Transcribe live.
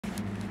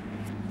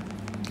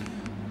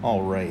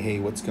Alright, hey,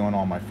 what's going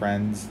on, my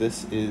friends?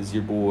 This is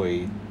your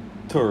boy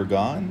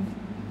Turgon,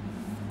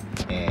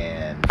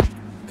 and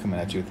coming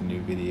at you with a new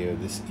video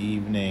this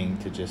evening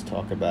to just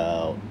talk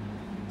about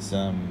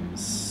some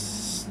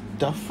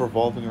stuff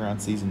revolving around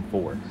Season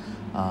 4.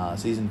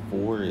 Season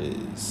 4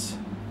 is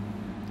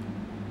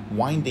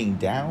winding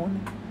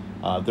down.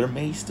 There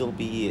may still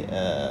be,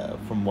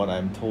 from what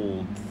I'm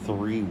told,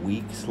 3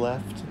 weeks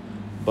left,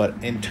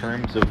 but in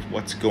terms of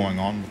what's going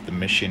on with the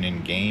mission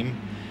in game,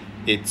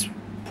 it's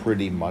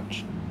pretty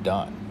much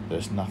done.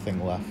 There's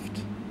nothing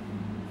left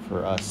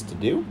for us to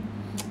do.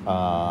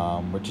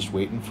 We're just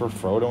waiting for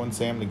Frodo and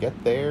Sam to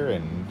get there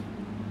and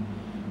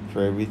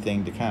for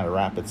everything to kind of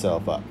wrap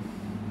itself up.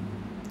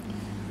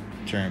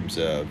 In terms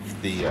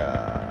of the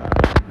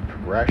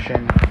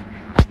progression,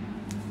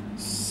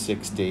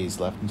 6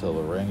 days left until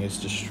the ring is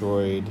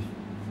destroyed,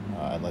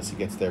 unless he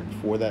gets there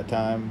before that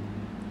time.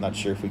 Not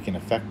sure if we can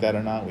affect that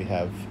or not. We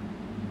have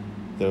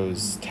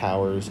those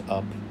towers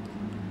up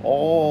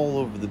all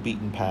over the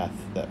beaten path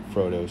that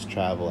Frodo's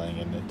traveling,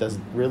 and it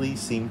doesn't really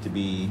seem to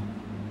be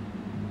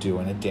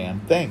doing a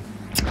damn thing.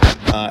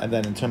 And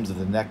then in terms of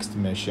the next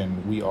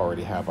mission, we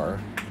already have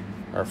our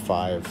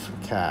 5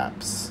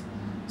 caps,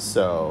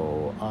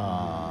 so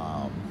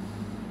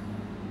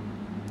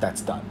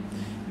that's done.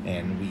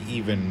 And we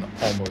even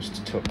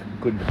almost took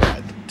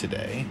Gundabad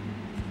today.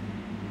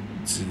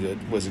 It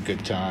was a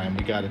good time.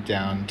 We got it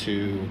down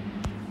to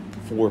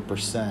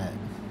 4%,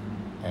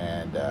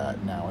 and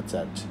now it's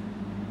at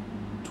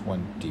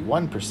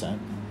 21%,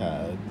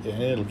 and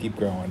it'll keep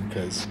growing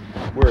because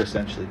we're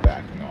essentially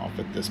backing off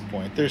at this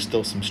point. There's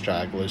still some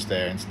stragglers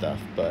there and stuff,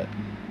 but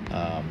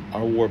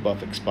our war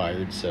buff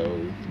expired,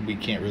 so we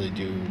can't really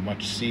do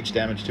much siege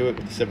damage to it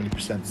with the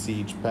 70%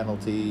 siege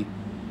penalty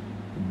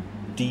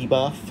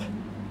debuff,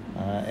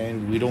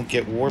 and we don't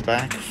get war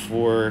back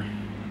for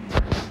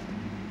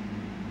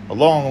a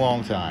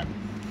long time,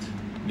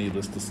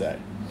 needless to say.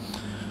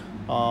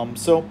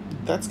 So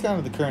that's kind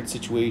of the current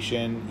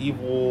situation.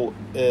 Evil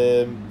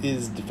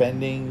is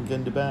defending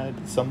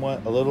Gundabad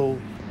somewhat, a little,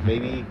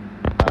 maybe.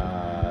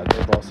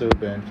 They've also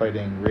been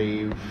fighting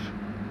Rave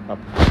up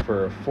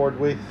for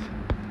Fordwith,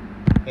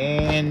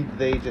 and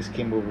they just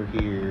came over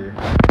here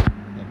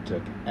and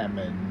took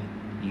Emon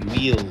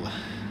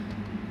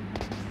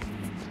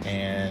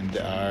and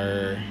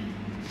are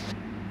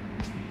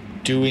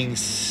doing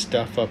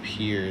stuff up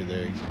here.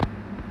 They're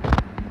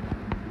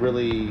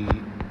really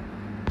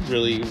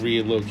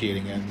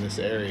relocating in this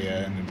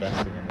area and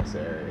investing in this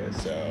area,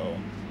 so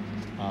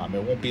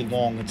it won't be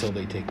long until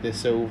they take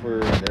this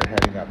over, and they're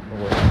heading up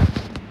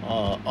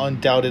north,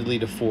 undoubtedly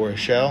to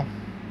Foreshell,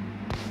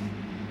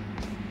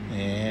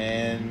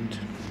 and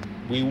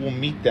we will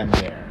meet them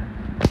there.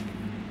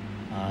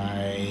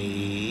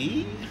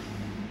 I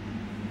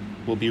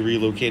will be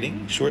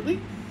relocating shortly,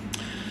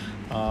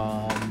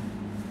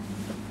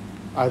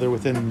 either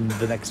within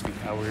the next few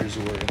hours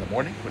or in the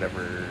morning,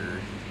 whatever.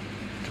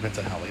 Depends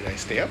on how late I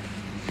stay up.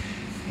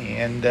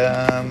 And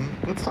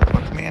let's talk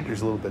about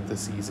commanders a little bit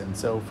this season.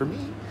 So for me,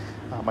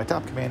 my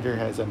top commander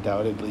has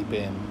undoubtedly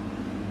been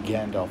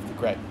Gandalf the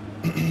Grey.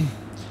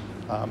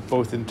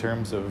 Both in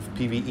terms of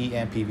PvE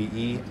and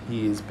PvE,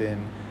 he has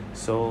been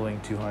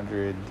soloing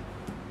 200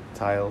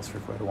 tiles for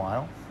quite a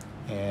while.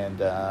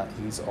 And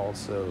he's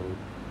also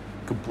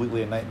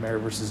completely a nightmare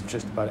versus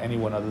just about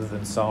anyone other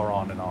than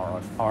Sauron and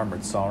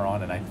Armored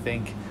Sauron. And I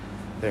think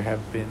there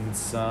have been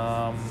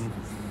some...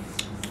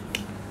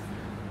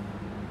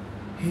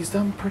 He's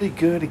done pretty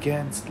good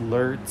against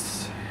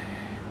Lurtz.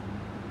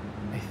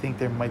 I think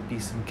there might be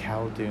some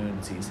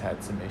Khaldun's he's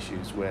had some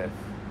issues with,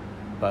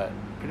 but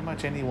pretty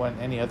much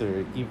any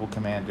other evil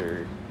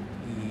commander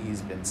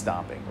he's been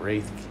stopping.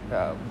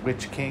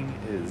 Witch King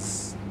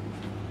is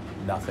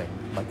nothing.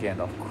 My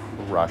Gandalf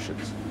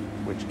crushes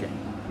Witch King,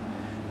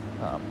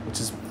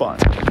 which is fun.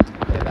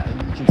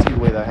 And you can see the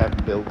way that I have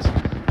him built.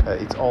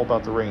 It's all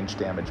about the range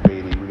damage,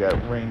 baby. We got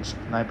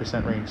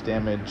 9% range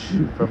damage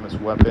from his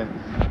weapon,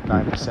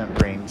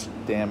 9% range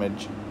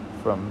damage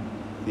from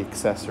the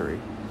accessory.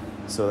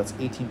 So that's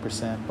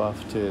 18%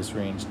 buff to his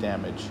range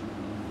damage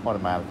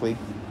automatically.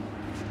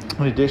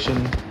 In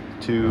addition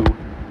to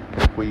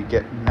what you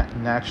get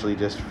naturally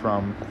just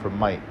from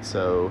might.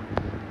 So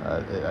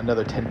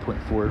another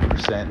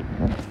 10.4%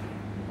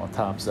 on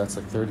top. So that's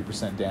like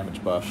 30%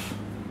 damage buff,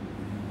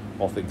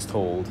 all things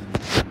told,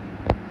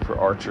 for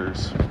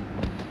archers.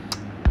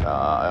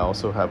 I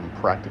also have him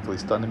practically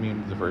stun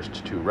immune the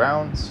first 2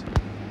 rounds,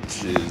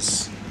 which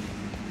is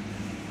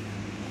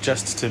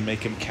just to make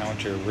him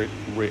counter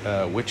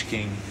Witch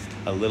King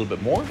a little bit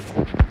more.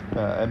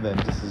 And then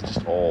this is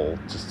just all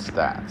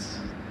stats.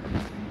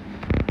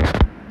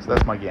 So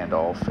that's my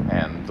Gandalf,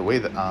 and the way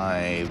that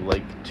I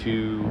like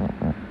to...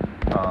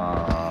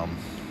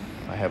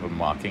 I have him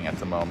mocking at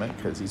the moment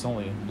because he's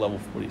only level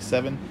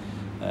 47.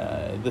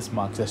 This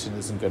mock session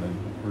isn't going to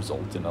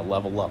result in a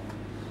level up.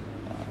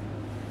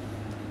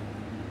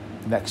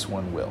 Next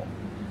one will.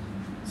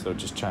 So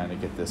just trying to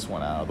get this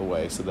one out of the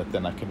way so that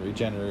then I can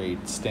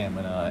regenerate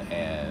stamina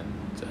and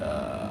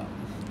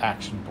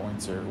action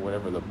points, or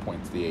whatever the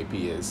point of the AP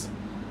is,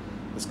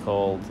 It's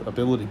called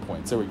ability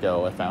points. There we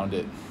go. I found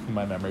it in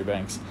my memory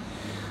banks.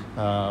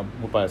 Well,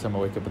 by the time I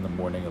wake up in the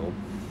morning, it'll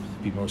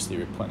be mostly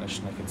replenished,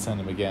 and I can send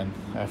him again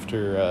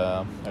after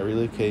I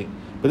relocate.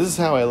 But this is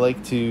how I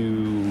like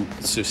to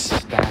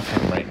staff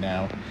him right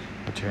now,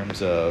 in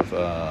terms of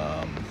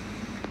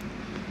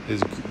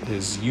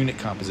his unit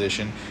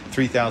composition.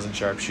 3,000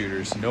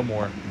 sharpshooters, no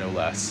more, no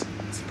less.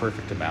 It's the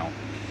perfect amount,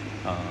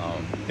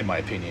 in my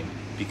opinion,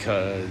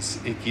 because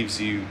it gives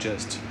you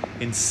just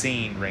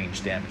insane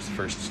range damage the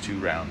first 2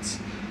 rounds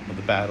of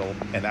the battle,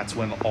 and that's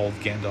when all of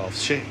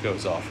Gandalf's shit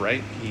goes off,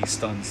 right? He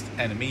stuns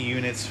enemy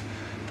units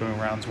during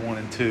rounds 1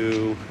 and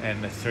 2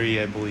 and 3,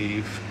 I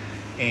believe,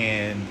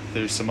 and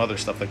there's some other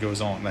stuff that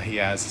goes on that he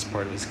has as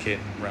part of his kit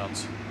in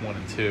rounds 1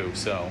 and 2.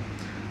 So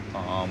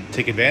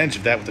take advantage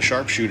of that with the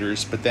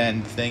sharpshooters. But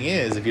then the thing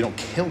is, if you don't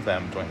kill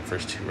them during the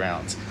first 2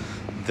 rounds,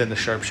 then the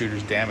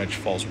sharpshooters' damage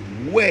falls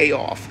way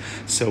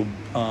off. So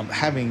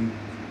having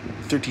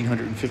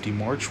 1,350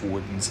 March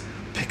Wardens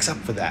picks up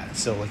for that.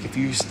 So like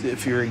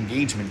if your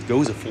engagement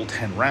goes a full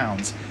 10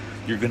 rounds,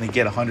 you're going to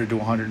get 100 to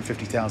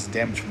 150,000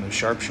 damage from those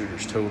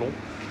sharpshooters total.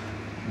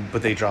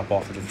 But they drop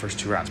off after the first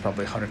 2 rounds.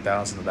 Probably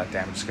 100,000 of that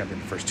damage is going to be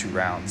in the first 2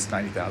 rounds.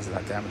 90,000 of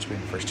that damage will be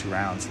in the first 2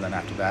 rounds. And then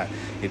after that,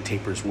 it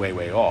tapers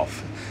way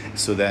off.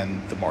 So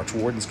then the March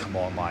Wardens come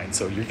online.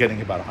 So you're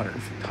getting about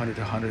 100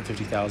 to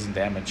 150,000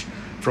 damage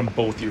from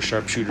both your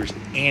sharpshooters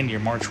and your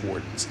March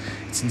Wardens.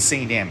 It's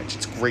insane damage.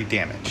 It's great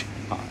damage.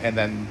 And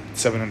then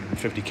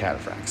 750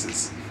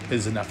 cataphracts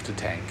is enough to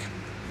tank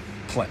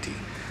plenty.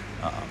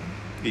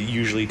 It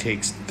usually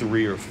takes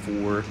 3 or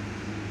 4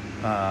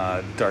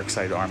 dark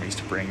side armies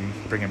to bring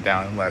him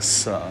down,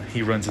 unless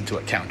he runs into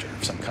a counter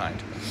of some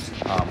kind,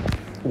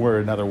 or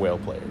another whale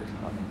player.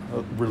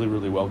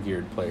 Really well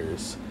geared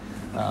players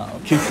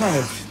can kind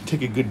of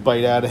take a good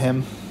bite out of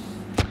him.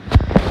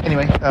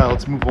 Anyway,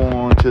 let's move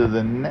on to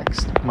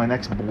my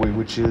next boy,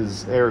 which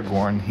is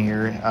Aragorn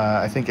here.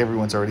 I think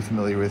everyone's already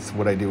familiar with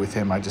what I do with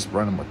him. I just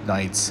run him with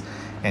knights,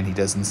 and he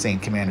does insane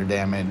commander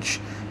damage.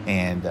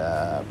 And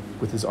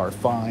with his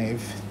R5,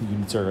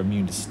 units are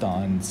immune to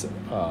stuns,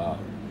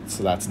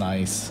 so that's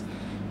nice.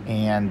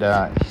 And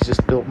he's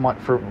just built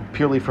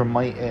purely for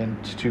might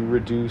and to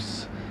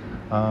reduce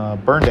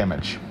burn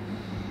damage.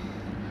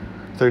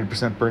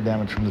 30% burn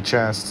damage from the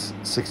chest,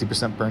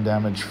 60% burn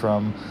damage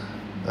from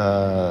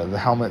the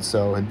helmet,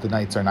 so the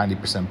knights are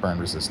 90% burn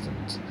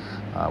resistant,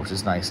 which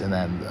is nice. And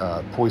then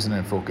poison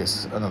and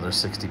focus, another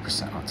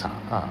 60% on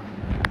top,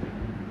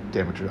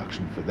 damage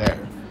reduction for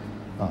there.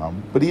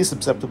 But he is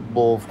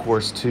susceptible, of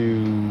course,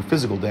 to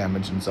physical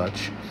damage and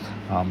such.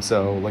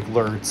 So like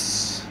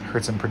Lurtz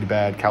hurts him pretty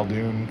bad.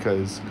 Khaldun,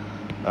 because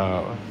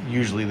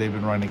usually they've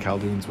been running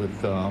Khalduns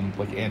with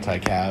like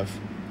anti-cav,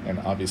 and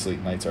obviously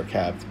knights are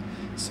caved.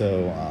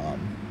 So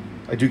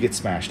I do get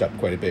smashed up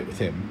quite a bit with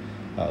him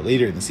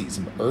later in the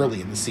season. But early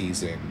in the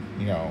season,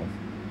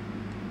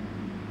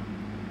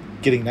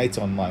 getting knights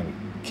online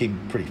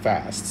came pretty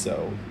fast.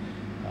 So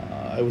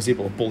I was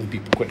able to bully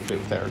people quite a bit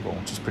with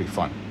Aragorn, which is pretty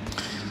fun.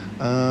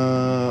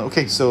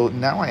 Okay, so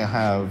now I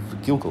have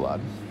Gil-galad,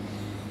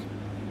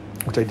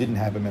 which I didn't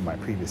have him in my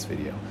previous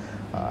video.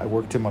 I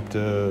worked him up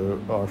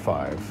to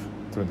R5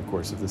 during the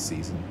course of this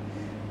season,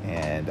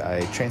 and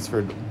I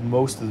transferred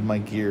most of my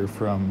gear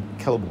from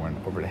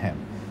Celeborn over to him.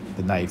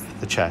 The knife,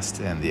 the chest,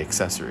 and the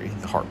accessory,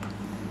 the harp.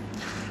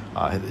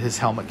 His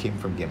helmet came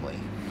from Gimli.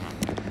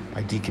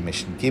 I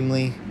decommissioned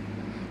Gimli,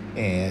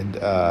 and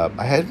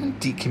I haven't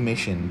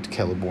decommissioned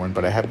Celeborn,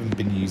 but I haven't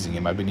been using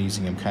him. I've been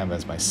using him kind of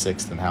as my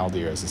 6th and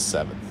Haldir as his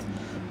 7th.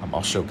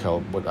 I'll show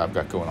what I've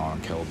got going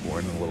on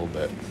Celeborn in a little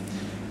bit.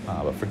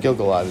 But for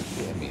Gil-galad,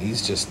 I mean,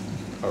 he's just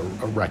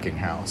a wrecking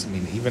house. I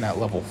mean, even at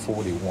level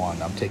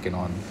 41, I'm taking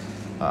on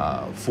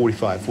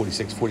 45,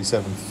 46,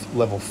 47,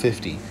 level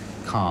 50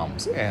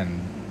 comms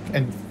and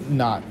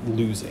not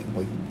losing,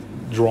 like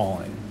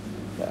drawing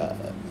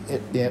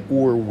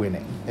or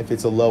winning. If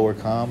it's a lower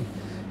comm,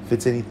 if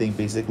it's anything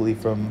basically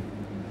from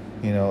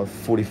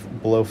 40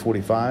 below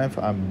 45,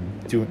 I'm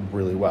doing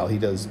really well. He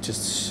does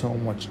just so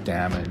much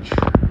damage.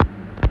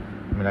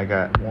 I mean, I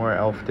got more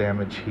elf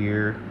damage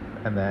here,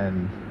 and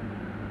then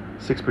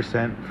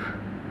 6%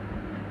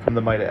 from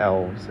the might of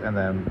elves, and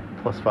then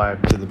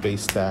 +5 to the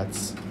base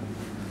stats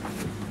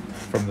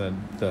from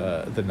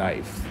the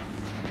knife,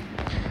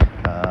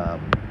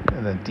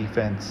 and then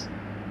defense,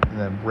 and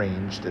then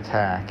ranged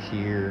attack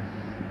here,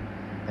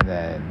 and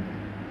then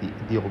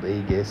the old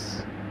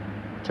Aegis,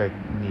 which I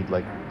need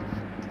like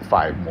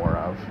 5 more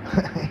of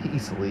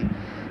easily,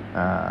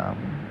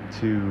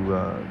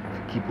 to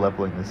keep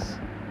leveling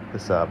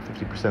this up.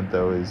 50%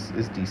 though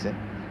is decent.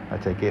 I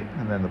take it,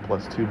 and then the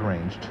 +2 to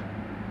ranged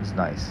is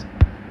nice,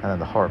 and then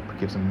the harp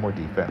gives him more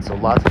defense. So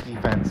lots of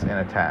defense and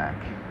attack.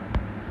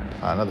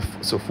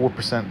 So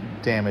 4%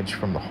 damage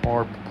from the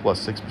harp,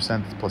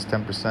 +6%,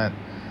 +10%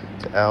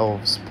 to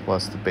elves,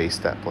 plus the base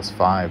stat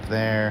 +5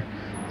 there,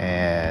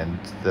 and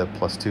the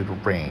 +2 to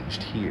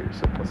ranged here,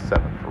 so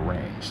 +7 for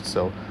ranged.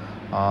 So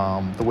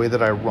the way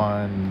that I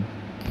run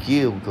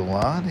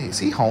Gil-galad, is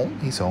he home?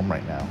 He's home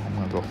right now. I'm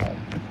gonna go home.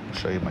 I'll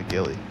show you my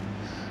Gilly.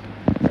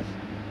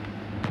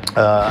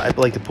 I'd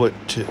like to put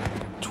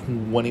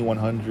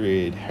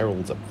 2,100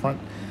 heralds up front.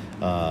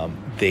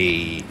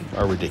 They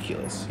are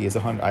ridiculous.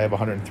 I have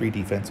 103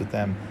 defense with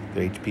them.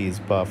 Their HP is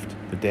buffed.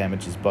 Their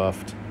damage is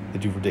buffed. They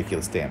do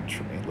ridiculous damage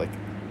for me, like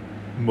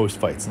most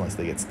fights, unless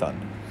they get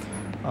stunned.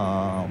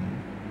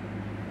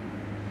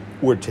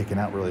 Or taken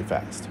out really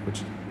fast,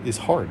 which is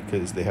hard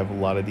because they have a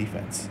lot of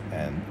defense,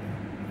 and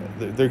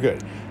they're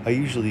good. I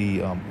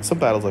usually, some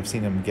battles I've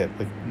seen them get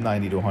like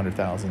 90 to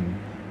 100,000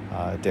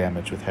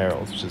 damage with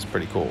heralds, which is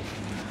pretty cool.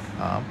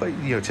 But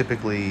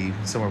typically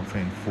somewhere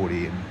between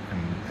 40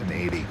 and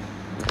 80.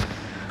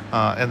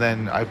 And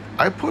then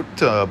I put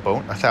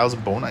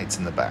 1,000 bone knights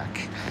in the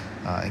back,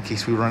 in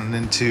case we run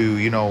into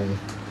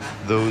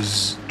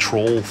those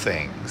troll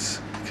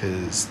things,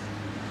 because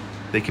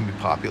they can be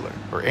popular,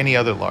 or any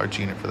other large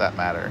unit for that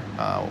matter.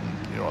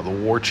 The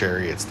war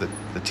chariots, the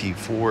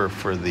T4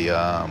 for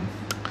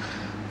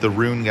the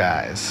rune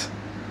guys,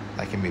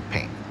 that can be a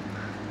pain.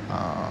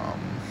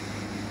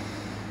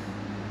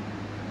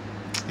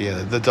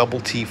 The double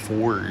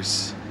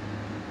T4s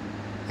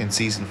in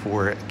Season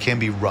 4 can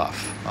be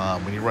rough.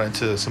 When you run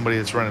into somebody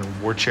that's running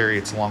war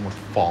chariots along with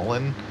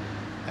Fallen,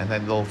 and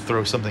then they'll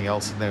throw something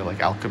else in there like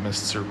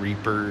alchemists or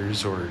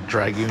reapers or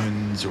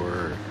dragoons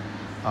or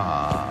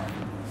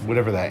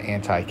whatever that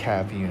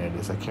anti-cav unit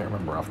is. I can't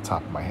remember off the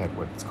top of my head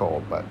what it's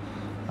called, but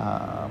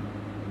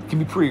it can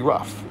be pretty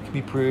rough.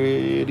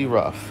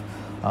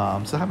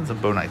 So having some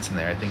bone knights in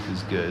there I think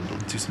is good. It'll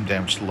do some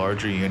damage to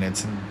larger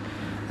units,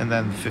 and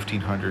then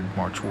 1,500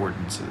 March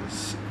Wardens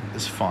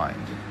is fine.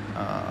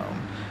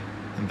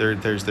 And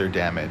there's their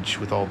damage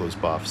with all those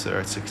buffs. They're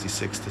at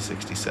 66 to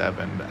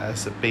 67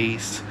 as a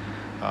base.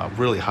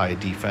 Really high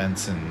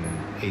defense and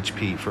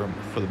HP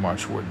for the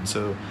March Warden.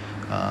 So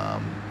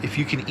if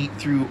you can eat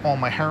through all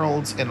my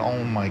heralds and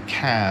all my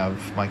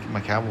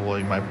my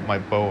cavalry, my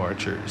bow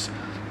archers,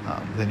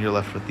 then you're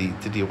left with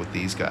to deal with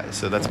these guys.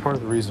 So that's part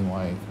of the reason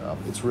why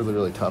it's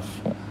really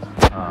tough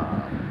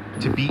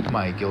to beat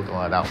my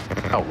Gilgalad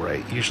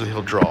outright. Usually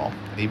he'll draw.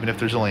 Even if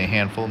there's only a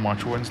handful of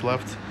March Wardens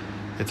left,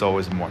 it's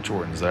always the March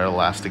Wardens that are the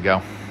last to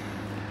go.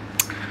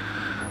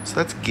 So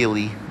that's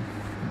Gilly.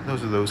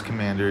 Those are those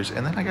commanders.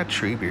 And then I got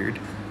Treebeard.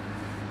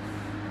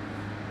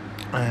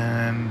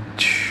 And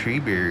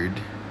Treebeard,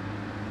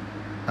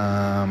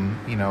 I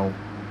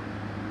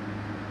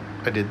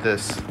did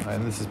this.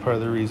 And this is part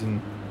of the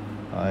reason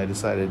I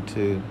decided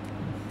to,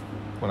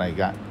 when I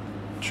got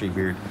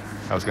Treebeard,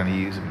 I was going to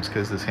use him, is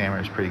because this hammer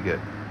is pretty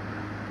good.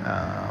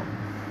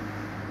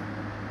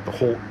 The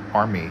whole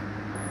army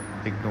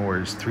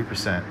ignores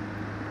 3%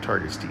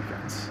 target's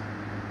defense,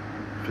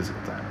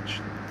 physical damage.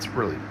 It's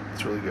really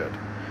good.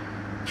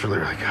 It's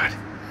really good.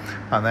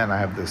 And then I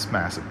have this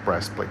massive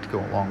breastplate to go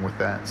along with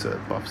that, so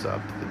it buffs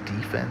up the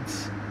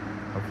defense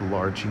of the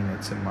large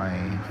units in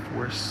my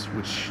force,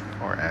 which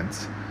are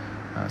Ents,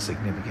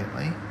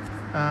 significantly.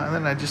 And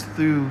then I just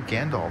threw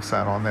Gandalf's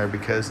out on there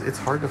because it's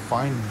hard to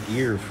find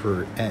gear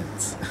for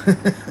Ents.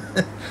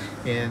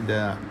 And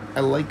I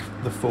like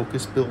the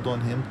focus build on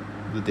him.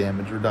 The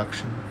damage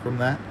reduction from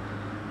that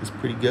is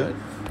pretty good.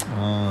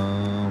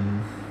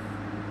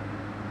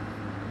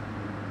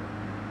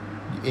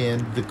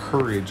 And the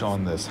courage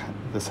on this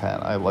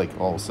hat I like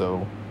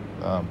also,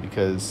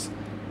 because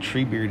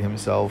Treebeard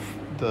himself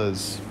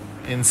does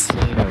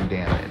insano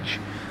damage.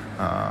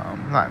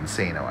 Not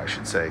insano, I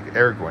should say.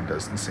 Aragorn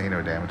does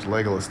insano damage.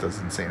 Legolas does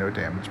insano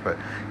damage, but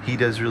he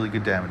does really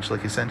good damage.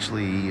 Like,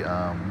 essentially,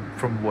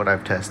 from what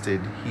I've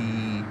tested,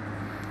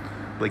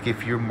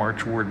 if your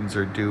March Wardens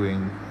are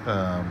doing,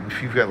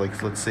 if you've got,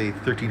 let's say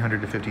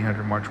 1,300 to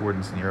 1,500 March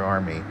Wardens in your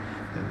army,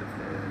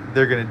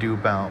 they're going to do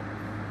about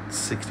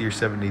 60 or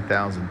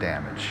 70,000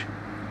 damage,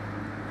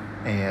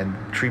 and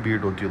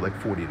Treebeard will do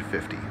 40 to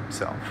 50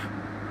 himself,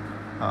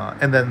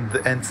 and then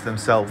the Ents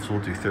themselves will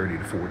do 30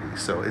 to 40.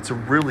 So it's a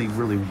really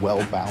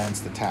well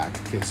balanced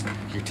attack, because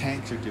your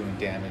tanks are doing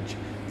damage,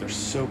 they're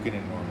soaking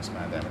an enormous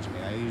amount of damage. I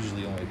mean, I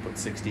usually only put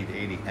 60 to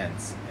 80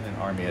 Ents in an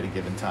army at a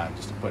given time,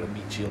 just to put a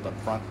meat shield up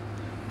front,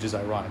 which is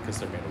ironic because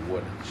they're made of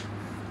wood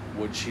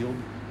shield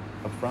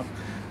up front.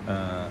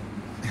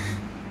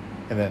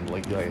 And then,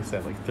 like I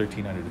said,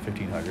 1,300 to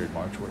 1,500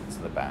 March Wardens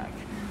in the back.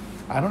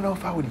 I don't know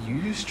if I would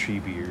use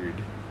Treebeard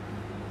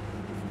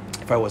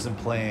if I wasn't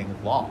playing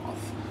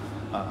Loth.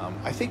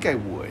 I think I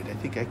would. I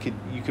think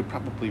you could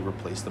probably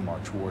replace the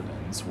March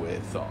Wardens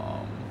with,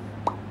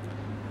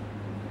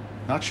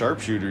 not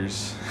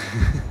sharpshooters,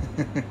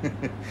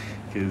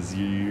 because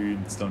you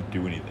don't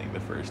do anything the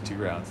first 2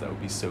 rounds. That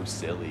would be so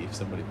silly if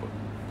somebody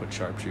put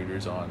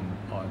sharpshooters on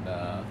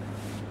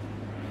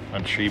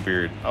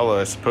Treebeard. Although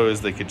I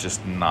suppose they could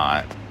just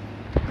not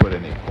put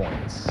any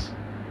points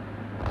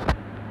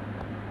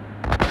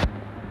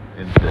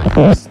in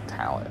this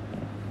talent.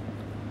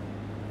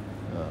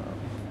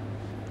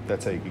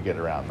 That's how you could get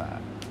around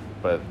that.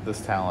 But this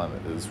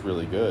talent is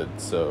really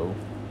good, so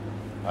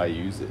I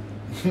use it.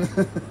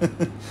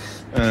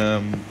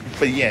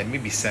 But yeah,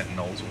 maybe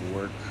Sentinels will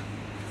work.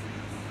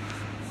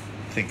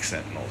 think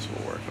Sentinels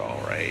will work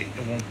all right.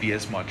 It won't be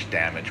as much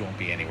damage. It won't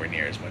be anywhere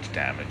near as much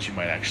damage. You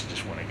might actually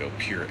just want to go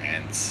pure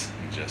Ents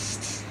and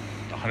just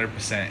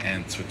 100%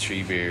 Ents with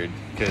Treebeard,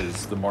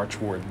 because the March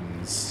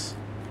Wardens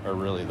are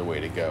really the way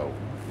to go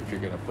if you're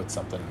going to put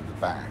something in the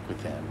back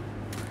with him.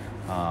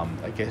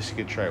 I guess you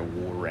could try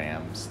War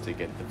Rams to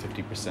get the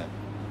 50%,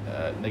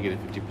 negative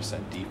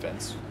 50%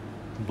 defense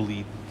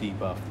bleed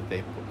debuff that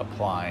they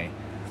apply.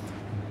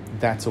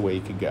 That's a way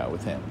you could go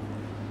with him.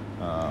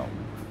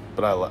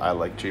 But I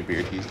like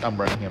Treebeard.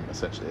 I'm running him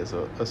essentially as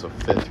a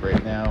 5th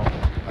right now.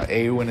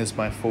 Eowyn is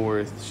my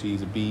 4th.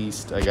 She's a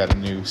beast. I got a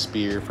new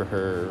spear for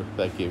her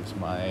that gives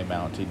my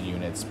mounted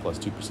units plus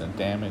 2%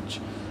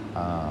 damage.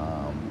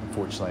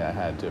 Unfortunately, I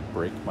had to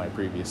break my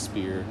previous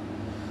spear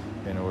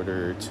in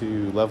order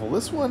to level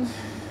this one.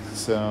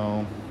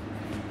 So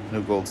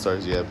no gold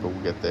stars yet, but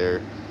we'll get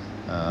there.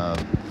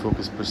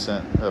 Focus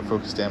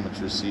damage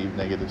received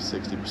negative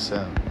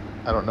 60%.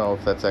 I don't know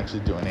if that's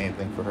actually doing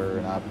anything for her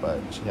or not, but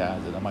she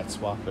has it. I might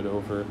swap it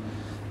over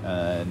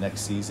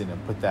next season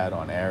and put that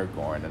on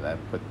Aragorn, and then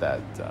put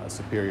that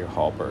Superior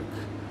Hallberg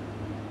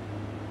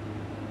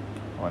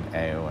on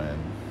Eowyn.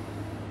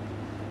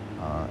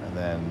 And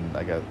then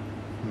I got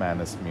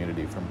Madness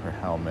Immunity from her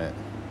helmet,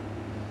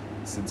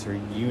 since her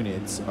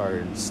units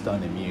are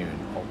stun immune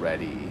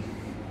already.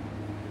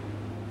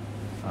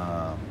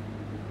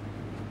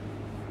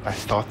 I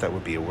thought that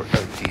would be a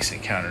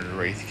decent counter to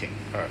Wraith King,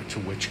 or to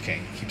Witch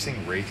King. I keep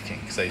saying Wraith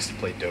King because I used to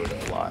play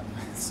Dota a lot,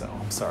 so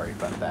I'm sorry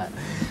about that.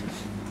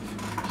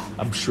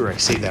 I'm sure I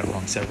say that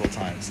wrong several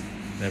times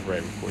whenever I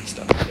record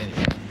stuff. But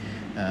anyway,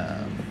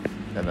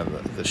 and then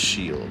the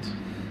shield,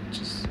 which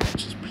is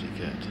pretty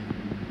good.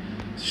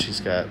 So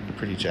she's got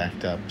pretty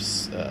jacked up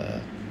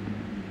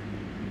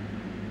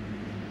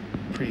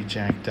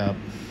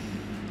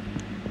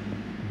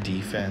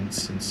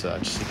defense and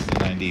such.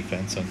 69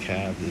 defense on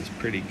Cav is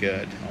pretty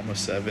good.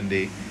 Almost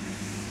 70.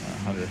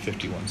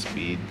 151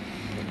 speed.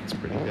 It's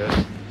pretty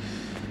good.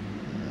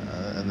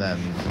 And then,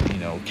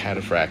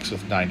 Cataphracts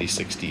with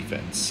 96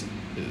 defense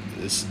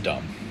is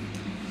dumb.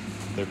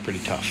 They're pretty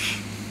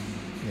tough.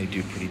 They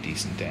do pretty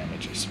decent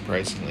damage,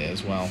 surprisingly,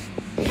 as well,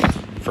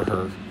 for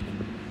her.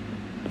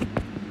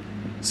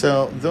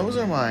 So those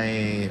are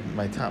my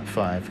top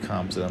 5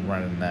 comps that I'm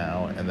running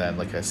now, and then,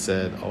 like I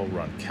said, I'll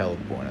run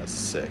Celeborn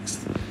as a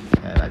 6th,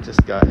 and I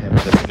just got him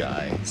this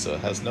guy, so it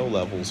has no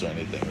levels or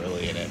anything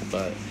really in it,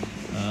 but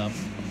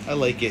I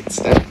like it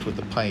stacked with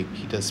the pipe.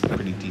 He does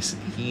pretty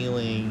decent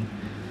healing,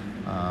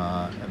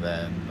 and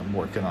then I'm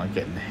working on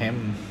getting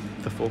him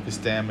the focus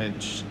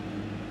damage,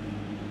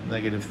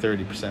 negative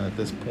 30% at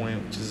this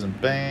point, which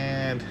isn't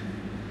bad.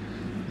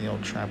 The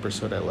old Trapper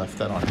Sword, I left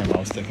that on him. I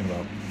was thinking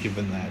about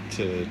giving that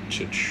to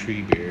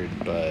Treebeard,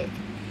 but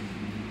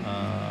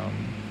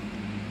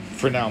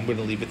for now I'm going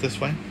to leave it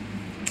this way.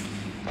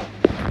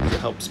 It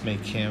helps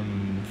make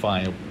him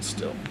viable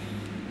still.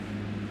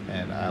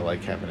 And I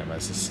like having him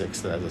as a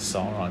 6th that has a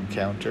Sauron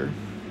counter,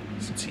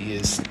 since he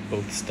is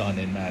both stun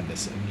and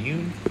madness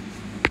immune.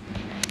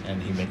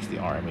 And he makes the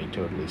army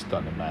totally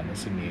stun and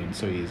madness immune,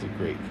 so he's a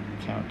great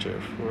counter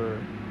for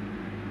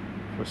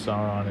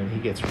Sauron, and he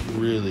gets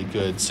really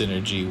good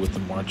synergy with the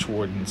March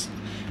Wardens.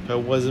 If I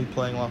wasn't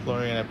playing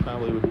Lothlorien, I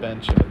probably would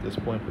bench him at this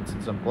point, but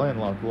since I'm playing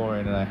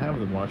Lothlorien and I have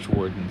the March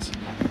Wardens,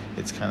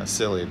 it's kind of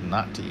silly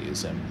not to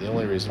use him. The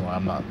only reason why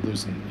I'm not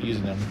using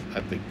him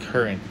at the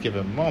current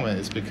given moment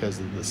is because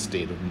of the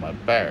state of my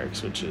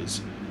barracks, which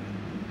is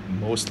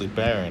mostly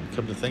barren.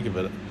 Come to think of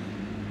it,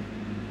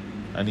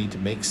 I need to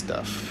make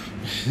stuff.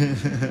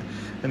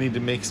 I need to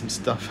make some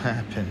stuff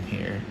happen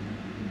here.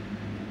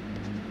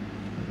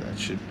 That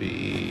should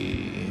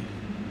be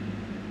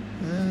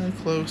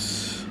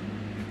close.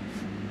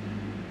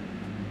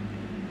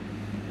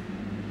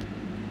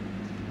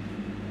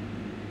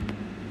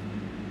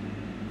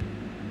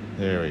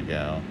 There we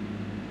go.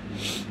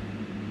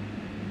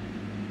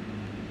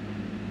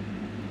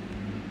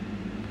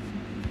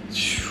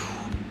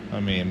 I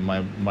mean,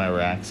 my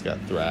racks got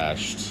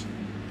thrashed.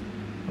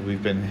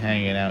 We've been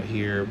hanging out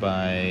here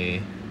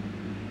by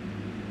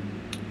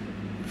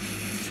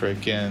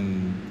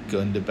freaking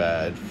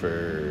Gundabad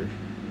for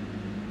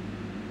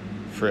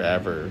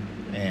forever,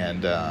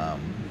 and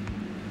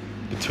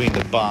between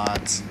the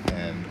bots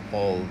and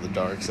all the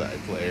dark side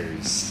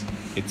players,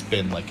 it's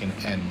been like an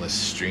endless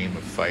stream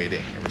of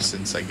fighting ever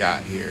since I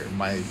got here.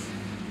 My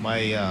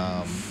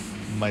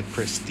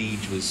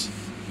prestige was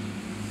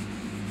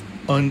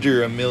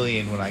under 1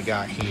 million when I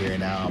got here, and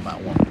now I'm at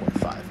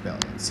 1.5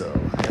 million. So,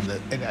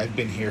 and I've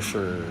been here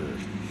for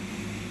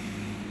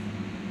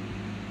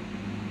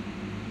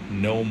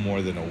no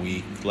more than a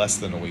week, less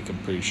than a week, I'm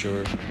pretty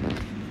sure.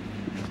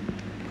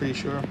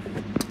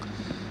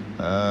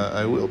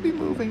 I will be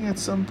moving at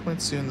some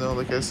point soon, though,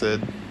 like I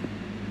said.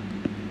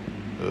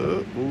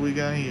 What we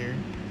got here?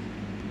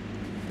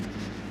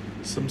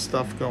 Some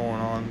stuff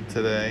going on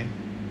today.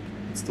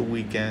 It's the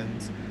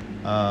weekend.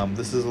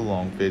 This is a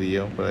long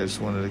video, but I just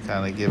wanted to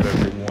kind of give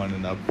everyone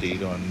an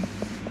update on,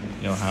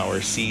 how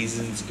our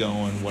season's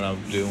going, what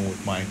I'm doing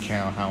with my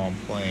account, how I'm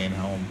playing,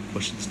 how I'm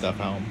pushing stuff,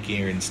 how I'm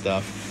gearing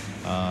stuff.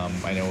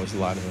 I know it was a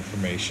lot of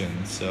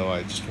information, so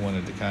I just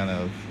wanted to kind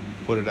of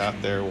put it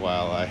out there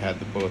while I had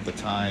both the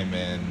time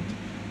and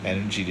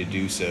energy to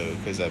do so,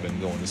 because I've been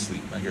going to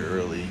sleep mega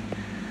early,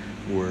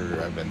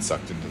 or I've been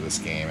sucked into this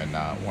game and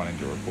not wanting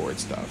to record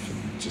stuff.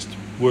 And just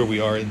where we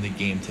are in the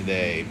game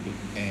today,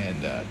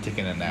 and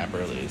taking a nap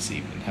early this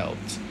evening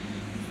helped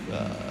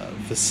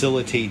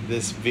facilitate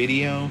this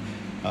video.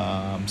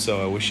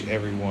 So I wish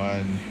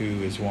everyone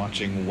who is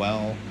watching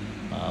well.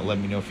 Let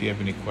me know if you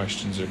have any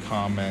questions or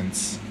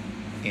comments,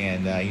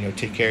 and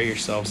take care of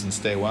yourselves and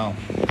stay well.